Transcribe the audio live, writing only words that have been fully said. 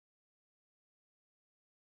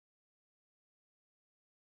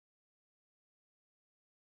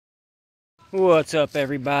What's up,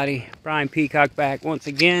 everybody? Brian Peacock back once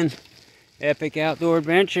again. Epic Outdoor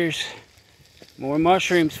Adventures. More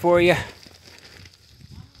mushrooms for you.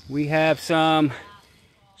 We have some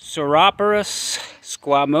Sauroporus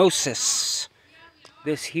squamosus.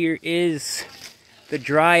 This here is the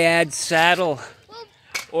dryad saddle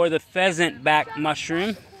or the pheasant back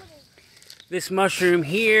mushroom. This mushroom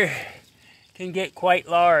here can get quite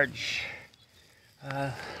large.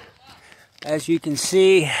 As you can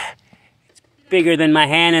see, it's bigger than my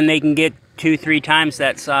hand, and they can get 2-3 times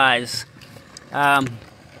that size.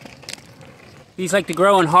 These like to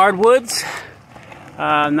grow in hardwoods,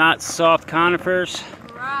 not soft conifers,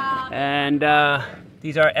 and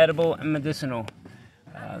these are edible and medicinal.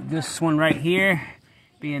 This one right here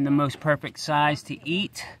being the most perfect size to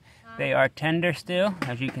eat. They are tender still,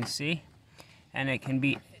 as you can see, and it can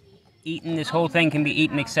be eaten. This whole thing can be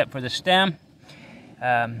eaten except for the stem.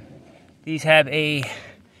 These have a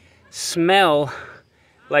smell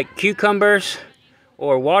like cucumbers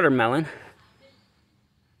or watermelon.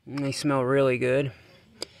 And they smell really good,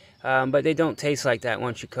 but they don't taste like that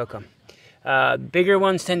once you cook them. Bigger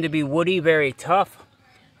ones tend to be woody, very tough,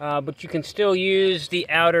 but you can still use the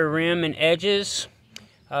outer rim and edges.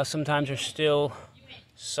 Sometimes they're still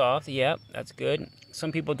soft. Yep, that's good.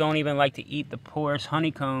 Some people don't even like to eat the porous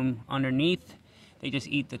honeycomb underneath. They just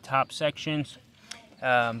eat the top sections,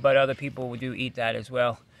 but other people do eat that as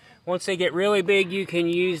well. Once they get really big, you can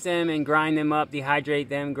use them and grind them up, dehydrate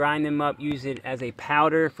them, grind them up, use it as a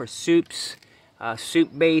powder for soups,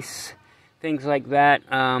 soup base, things like that.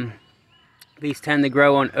 These tend to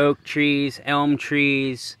grow on oak trees, elm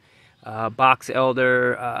trees, box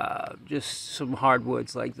elder, just some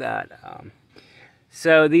hardwoods like that.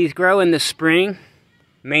 So these grow in the spring,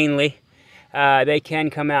 mainly. They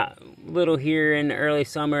can come out little here in the early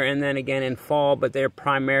summer and then again in fall, but they're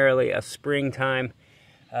primarily a springtime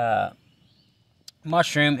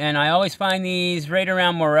mushroom. And I always find these right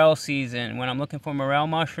around morel season. When I'm looking for morel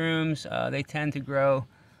mushrooms, they tend to grow,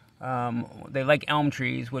 they like elm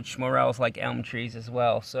trees, which morels like elm trees as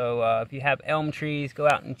well. So if you have elm trees, go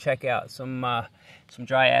out and check out some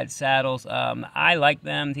dryad saddles. I like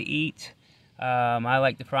them to eat. I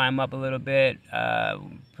like to fry them up a little bit,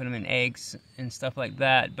 put them in eggs and stuff like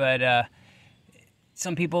that, but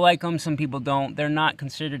some people like them, some people don't. They're not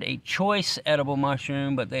considered a choice edible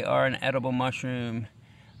mushroom, but they are an edible mushroom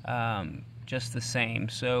just the same.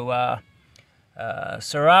 So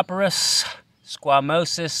Sauroporus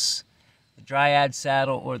squamosus, the dryad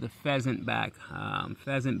saddle, or the pheasant back.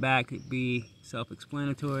 Pheasant back would be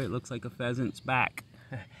self-explanatory. It looks like a pheasant's back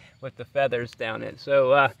with the feathers down it.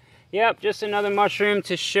 So yep, just another mushroom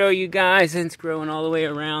to show you guys. And it's growing all the way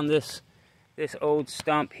around this old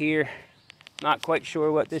stump here. Not quite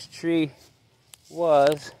sure what this tree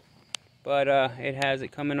was, but it has it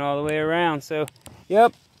coming all the way around. So,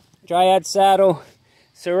 yep, dryad saddle,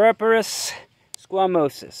 Sauroporus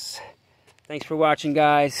squamosus. Thanks for watching,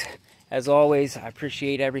 guys. As always, I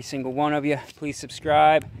appreciate every single one of you. Please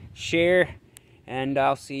subscribe, share, and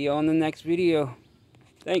I'll see you on the next video.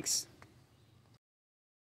 Thanks.